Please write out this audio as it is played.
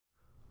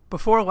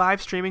Before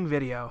live streaming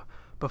video,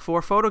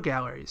 before photo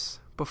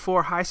galleries,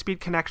 before high-speed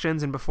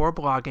connections, and before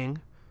blogging,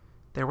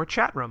 there were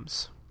chat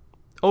rooms.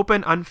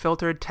 Open,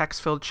 unfiltered,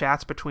 text-filled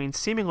chats between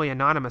seemingly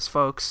anonymous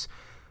folks.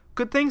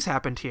 Good things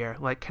happened here,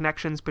 like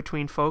connections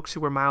between folks who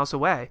were miles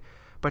away,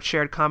 but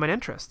shared common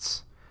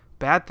interests.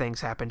 Bad things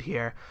happened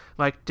here,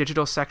 like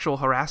digital sexual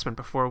harassment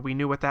before we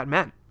knew what that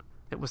meant.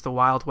 It was the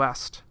Wild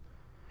West.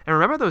 And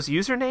remember those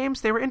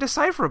usernames? They were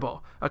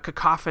indecipherable, a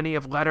cacophony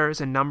of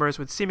letters and numbers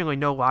with seemingly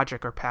no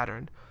logic or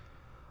pattern.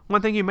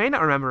 One thing you may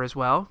not remember as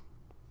well,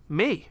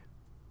 me.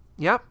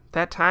 Yep,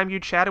 that time you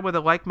chatted with a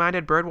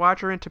like-minded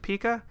birdwatcher in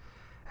Topeka,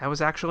 that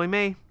was actually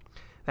me.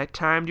 That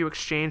time you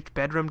exchanged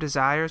bedroom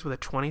desires with a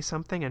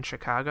 20-something in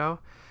Chicago,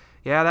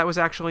 yeah, that was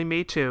actually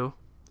me too.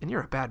 And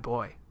you're a bad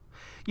boy.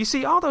 You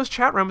see, all those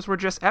chat rooms were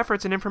just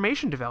efforts in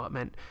information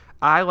development.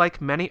 I,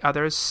 like many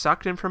others,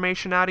 sucked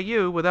information out of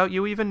you without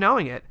you even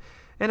knowing it,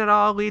 and it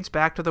all leads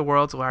back to the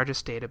world's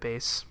largest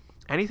database.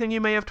 Anything you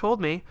may have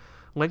told me,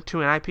 linked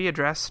to an IP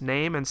address,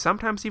 name, and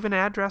sometimes even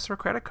address or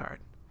credit card.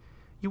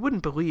 You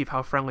wouldn't believe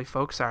how friendly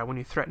folks are when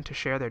you threaten to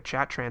share their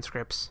chat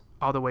transcripts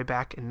all the way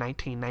back in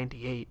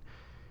 1998.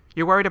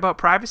 You're worried about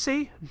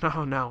privacy?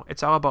 No,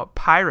 it's all about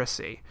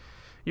piracy.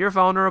 You're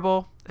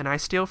vulnerable, and I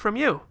steal from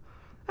you.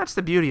 That's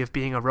the beauty of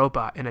being a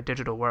robot in a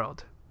digital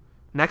world.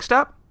 Next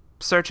up,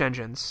 search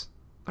engines.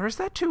 Or is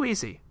that too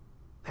easy?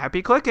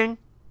 Happy clicking!